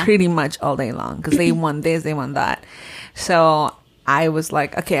clean. Yeah. Pretty much all day long because they want this, they want that. So I was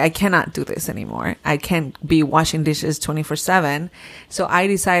like, okay, I cannot do this anymore. I can't be washing dishes 24/7. So I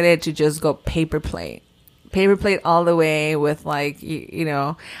decided to just go paper plate all the way with like,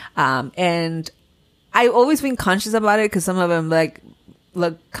 and I've always been conscious about it because some of them like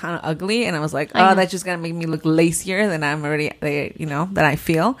look kind of ugly, and I was like, oh, that's just gonna make me look lazier than I'm already, that I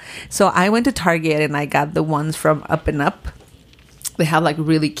feel. So I went to Target and I got the ones from Up and Up. They have like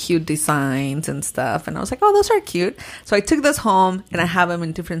really cute designs and stuff, and I was like, oh, those are cute. So I took those home, and I have them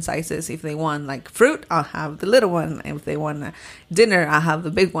in different sizes. If they want like fruit, I'll have the little one. If they want dinner, I'll have the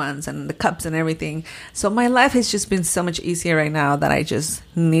big ones and the cups and everything. So my life has just been so much easier right now that I just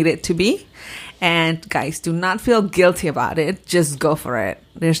need it to be. And guys, do not feel guilty about it. Just go for it.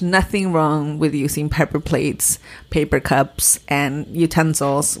 There's nothing wrong with using paper plates, paper cups, and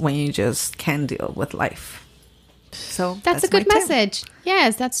utensils when you just can't deal with life. So That's a good my tip. message.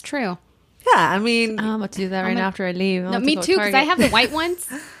 Yes, that's true. Yeah, I mean, I'm about to do that right now after I leave. No, me too, because I have the white ones.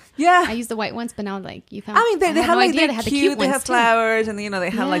 yeah. I use the white ones, but now like you found. I mean, they had have no like idea they're had the cute. They ones, have too. flowers, and they have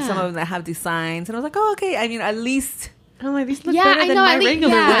like some Yeah. of them that have designs. And I was like, oh, okay. I mean, at least. I'm like, these look Yeah, better I than know. my At least,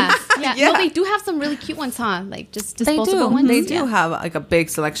 regular yeah, ones. yeah. Yeah. No, they do have some really cute ones, huh? Like just They disposable do. ones. They do Yeah. have like a big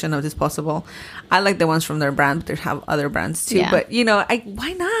selection of disposable. I like the ones from their brand, but they have other brands too. Yeah. But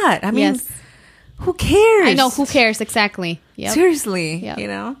why not? I mean, Yes. who cares? I know. Who cares? Exactly. Yep. Seriously, Yep.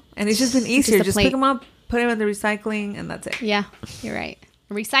 and it's just been Just easier. a Just plate. pick them up, put them in the recycling, and that's it. Yeah, you're right.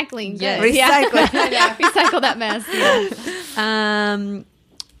 Recycling. Yes. Good. Yeah. Recycling. Yeah, recycle that mess. Yeah.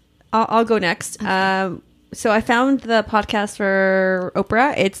 I'll go next. So I found the podcast for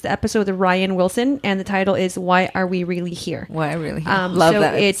Oprah. It's the episode with Ryan Wilson, and the title is "Why Are We Really Here?" Well, I really love so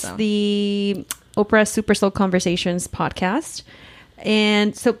that. it's episode. the Oprah Super Soul Conversations podcast.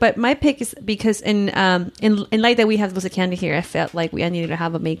 And so, but my pick is because in light that we have Dulce Candy here, I felt like I needed to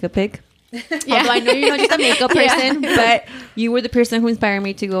have a makeup pick. Yeah. Although I know you're not just a makeup person, but you were the person who inspired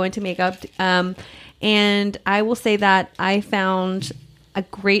me to go into makeup. And I will say that I found a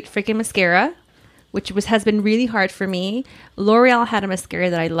great freaking mascara, which has been really hard for me. L'Oreal had a mascara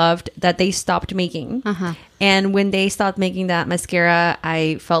that I loved that they stopped making. And when they stopped making that mascara,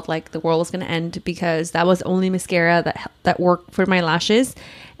 I felt like the world was going to end because that was the only mascara that worked for my lashes.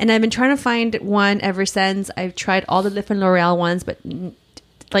 And I've been trying to find one ever since. I've tried all the different L'Oreal ones, but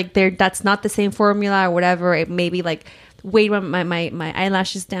like that's not the same formula or whatever. It maybe like weighed my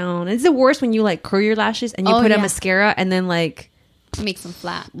eyelashes down. It's the worst when you like curl your lashes and you put a mascara and then like It makes them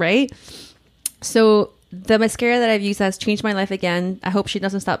flat. right. So the mascara that I've used has changed my life again. I hope she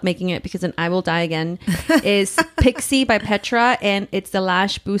doesn't stop making it because then I will die again. Is Pixie by Petra, and it's the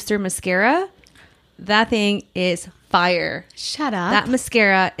Lash Booster Mascara. That thing is fire. Shut up. That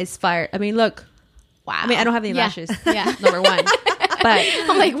mascara is fire. I mean, look. Wow. I mean, I don't have any Yeah. lashes. Yeah. Number one. But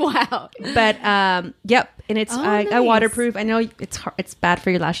I'm like, wow. yep, and it's I nice. waterproof. I know it's bad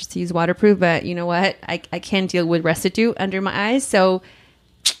for your lashes to use waterproof, but you know what? I can't deal with residue under my eyes, so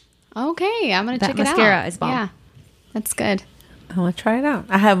Okay, I'm gonna That check it out. mascara is bomb. Yeah, that's good. I want to try it out.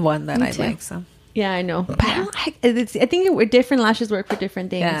 I have one that Me I too. like. So yeah, I know. But I think different lashes work for different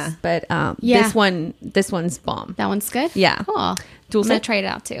things. Yeah. But Yeah. this one's bomb. That one's good. Yeah. Cool. Dulce? I'm gonna try it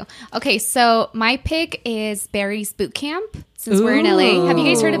out too. Okay, so my pick is Barry's Boot Camp. Since we're in LA, have you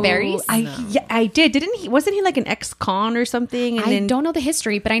guys heard of Barry's? I did. Wasn't he like an ex-con or something? And I then, don't know the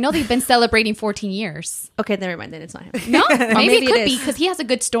history, but I know they've been celebrating 14 years. Okay, never mind. Then it's not him. No, Or maybe it could is. be because he has a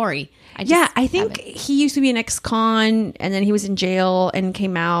good story. I think he used to be an ex-con, and then he was in jail and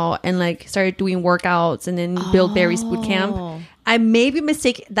came out and like started doing workouts and then built Barry's Boot Camp. I may be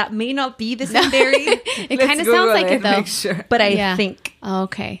mistaken. That may not be the same Barry, It kind of sounds like it though. Make sure. but I Yeah. think.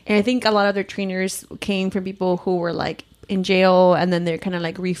 Okay. And I think a lot of their trainers came from people who were like in jail and then they're kind of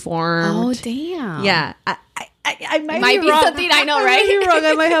like reformed. Oh damn. Yeah. I might Might be be wrong. something I know, I right? might be wrong.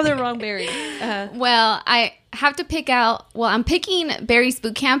 I might have the wrong Barry. Well, I have to pick out. Well, I'm picking Barry's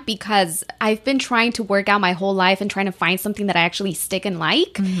Boot Camp because I've been trying to work out my whole life and trying to find something that I actually stick and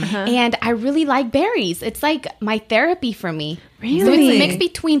like. And I really like Barry's. It's like my therapy for me. So it's Really? a mix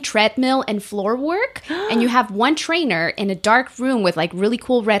between treadmill and floor work. And you have one trainer in a dark room with like really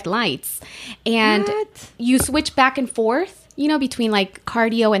cool red lights. And What? you switch back and forth. You know, between like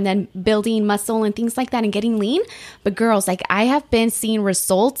cardio and then building muscle and things like that and getting lean. But girls, like I have been seeing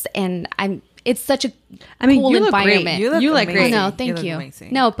results and it's such a cool you look great. environment. You look I great. know, You thank look you.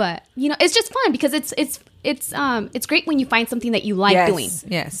 amazing. No, but you know, it's just fun because it's great when you find something that you like doing.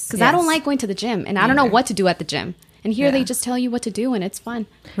 Yes. Because I don't like going to the gym and I don't know what to do at the gym. And here they just tell you what to do and it's fun.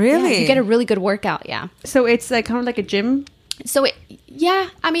 Really? Yeah, you get a really good workout. Yeah. So it's like kind of like a gym. So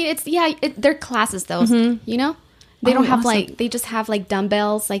I mean, they're classes though. You know. They don't have awesome. like they just have like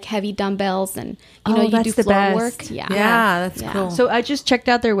dumbbells, like heavy dumbbells, and you Oh, you that's do the floor best. work. Yeah, Yeah, that's Yeah. cool. So I just checked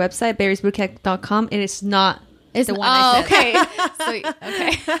out their website, barrysbootcamp.com, and it's not It's the one I said. okay. So,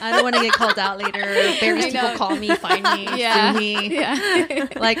 okay. I don't want to get called out later. Barry's I people know. call me, find me, Yeah. sue me. Yeah.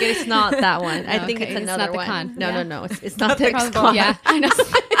 Like it's not that one. I think Okay, it's it's another not the one. con. No, Yeah. no, it's not the Probably- con. Yeah. I know.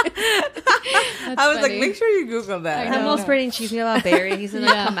 I was like, funny. make sure you Google that. I'm all spreading cheese about Barry. He's gonna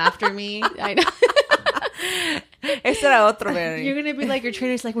Yeah. come after me. I know. Ese era otro Barry. You're gonna be like, your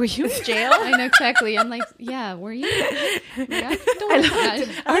trainer's like, were you in jail? I know exactly. I'm like, yeah. Were you? Yeah, don't worry about it.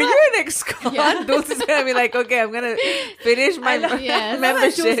 Are you an ex-con? Yeah. Dulce's gonna be like, okay, I'm gonna finish my Yes.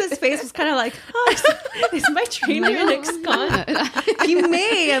 membership. Jules' face was kind of like, oh, is my trainer an ex-con? He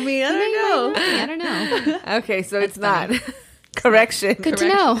may. I mean, I don't know. I don't know. Okay, so it's not. Correction. Good to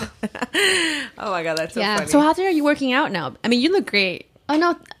know. Oh my god, that's so Yeah. funny. So how are you working out now? I mean, you look great. Oh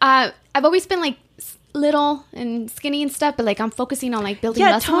no, I've always been like little and skinny and stuff, but like I'm focusing on like building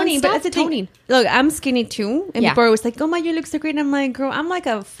muscle toning, and but stuff. that's the thing. Look, I'm skinny too, and Yeah. before it was like, oh my, you look so great. And I'm like, girl, I'm like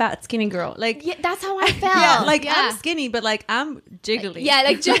a fat skinny girl. Like, Yeah, that's how I felt. yeah, like I'm skinny, but like I'm jiggly. Yeah,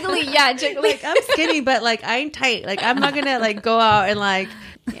 like jiggly. Yeah, jiggly. Like I'm skinny, but like I ain't tight. Like I'm not gonna like go out and like.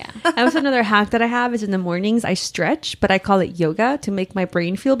 Yeah. Also, another hack that I have is in the mornings I stretch, but I call it yoga to make my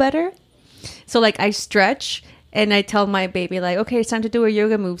brain feel better. So like I stretch. And I tell my baby, like, okay, it's time to do a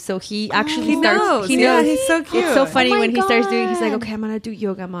yoga move. So he actually starts. He knows. Yeah, he's so cute. It's so funny Oh my when he starts doing. He's like, God. okay, I'm gonna do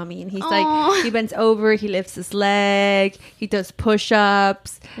yoga, mommy. And he's Aw. like, he bends over, he lifts his leg, he does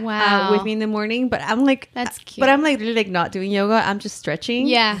push-ups. Wow. With me in the morning. But I'm like, That's cute. But I'm like really like not doing yoga. I'm just stretching.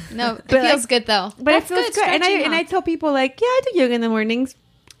 Yeah, no, it But, feels like, good though. But That's it feels good. And stretching, I huh? tell people like, yeah, I do yoga in the mornings.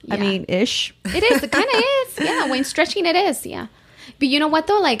 I Yeah. mean, ish. It is. It kind of is. Yeah, when stretching, it is. Yeah. But you know what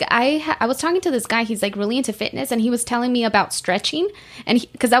though? Like I was talking to this guy. He's like really into fitness, and he was telling me about stretching. And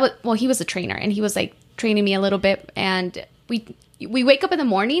because he was a trainer, and he was like training me a little bit. And we wake up in the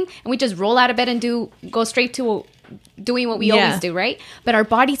morning and we just roll out of bed and go straight to doing what we Yeah. always do, right? But our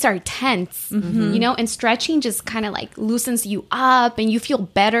bodies are tense, you know. And stretching just kind of like loosens you up, and you feel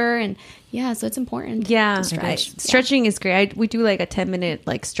better. And yeah, so it's important. Yeah, to stretch. stretching is great. We do like a 10-minute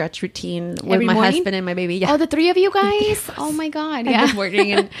like stretch routine with Every my morning? husband and my baby. Yeah. Oh, the three of you guys! Oh my god! Yeah. Yeah.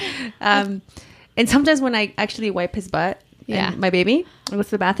 Morning and sometimes when I actually wipe his butt, Yeah. and my baby goes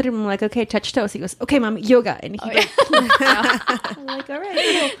to the bathroom, I'm like, okay, touch toes. He goes, okay, mom, yoga, and he like, I'm like, all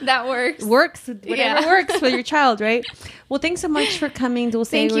right, cool. That works. Works, whatever Yeah. works for your child, right? Well, thanks so much for coming, Dulce.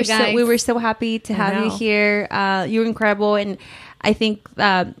 Thank you, guys. We were so happy to have you know. here. You're incredible, and I think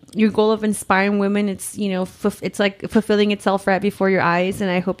your goal of inspiring women, it's it's like fulfilling itself right before your eyes, and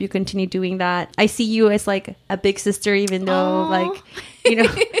I hope you continue doing that. I see you as like a big sister, even though Aw. like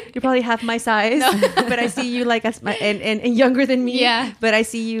you're probably half my size, but I see you like as my and younger than me. Yeah. But I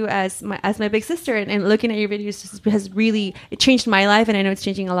see you as my big sister, and looking at your videos has really changed my life, and I know it's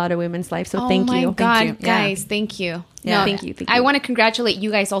changing a lot of women's life. So thank you. Oh my God, Thank you. Yeah. guys, thank you. Yeah. No, Thank you. I want to congratulate you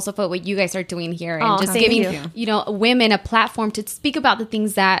guys also for what you guys are doing here and Aw, just thank giving you. Women a platform to speak about the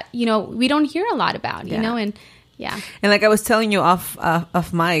things that we don't hear a lot about. You Yeah. know, and yeah, And like I was telling you off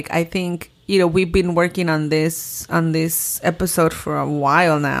mic, I think we've been working on this episode for a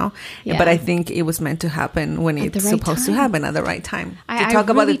while now, Yeah. but I think it was meant to happen when At it's the right supposed to time. happen at the right time I to talk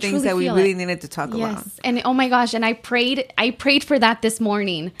about the really, things that truly we feel really it. needed to talk about. yes, and oh my gosh, and I prayed for that this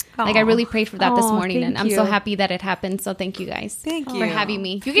morning. Like I Aw. really prayed for that this Aw, morning, and thank I'm so you. happy that it happened. So thank you guys, Thank for you. having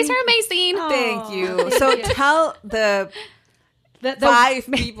me. You guys are amazing. Thank you. So tell the The 5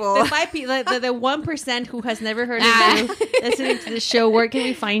 people. The 5 people, the 1% who has never heard of Ah. you listening to the show. Where can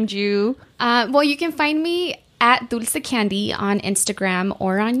we find you? Well, you can find me at Dulce Candy on Instagram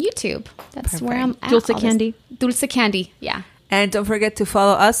or on YouTube. That's where I'm at. Dulce all this- Candy? Dulce Candy, yeah. And don't forget to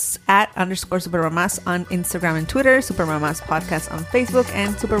follow us at _Supermamas on Instagram and Twitter, Supermamas Podcast on Facebook,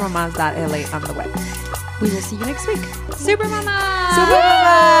 and supermamas.la on the web. We will see you next week. Super Mama!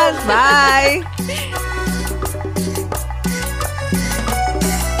 Supermamas! Bye!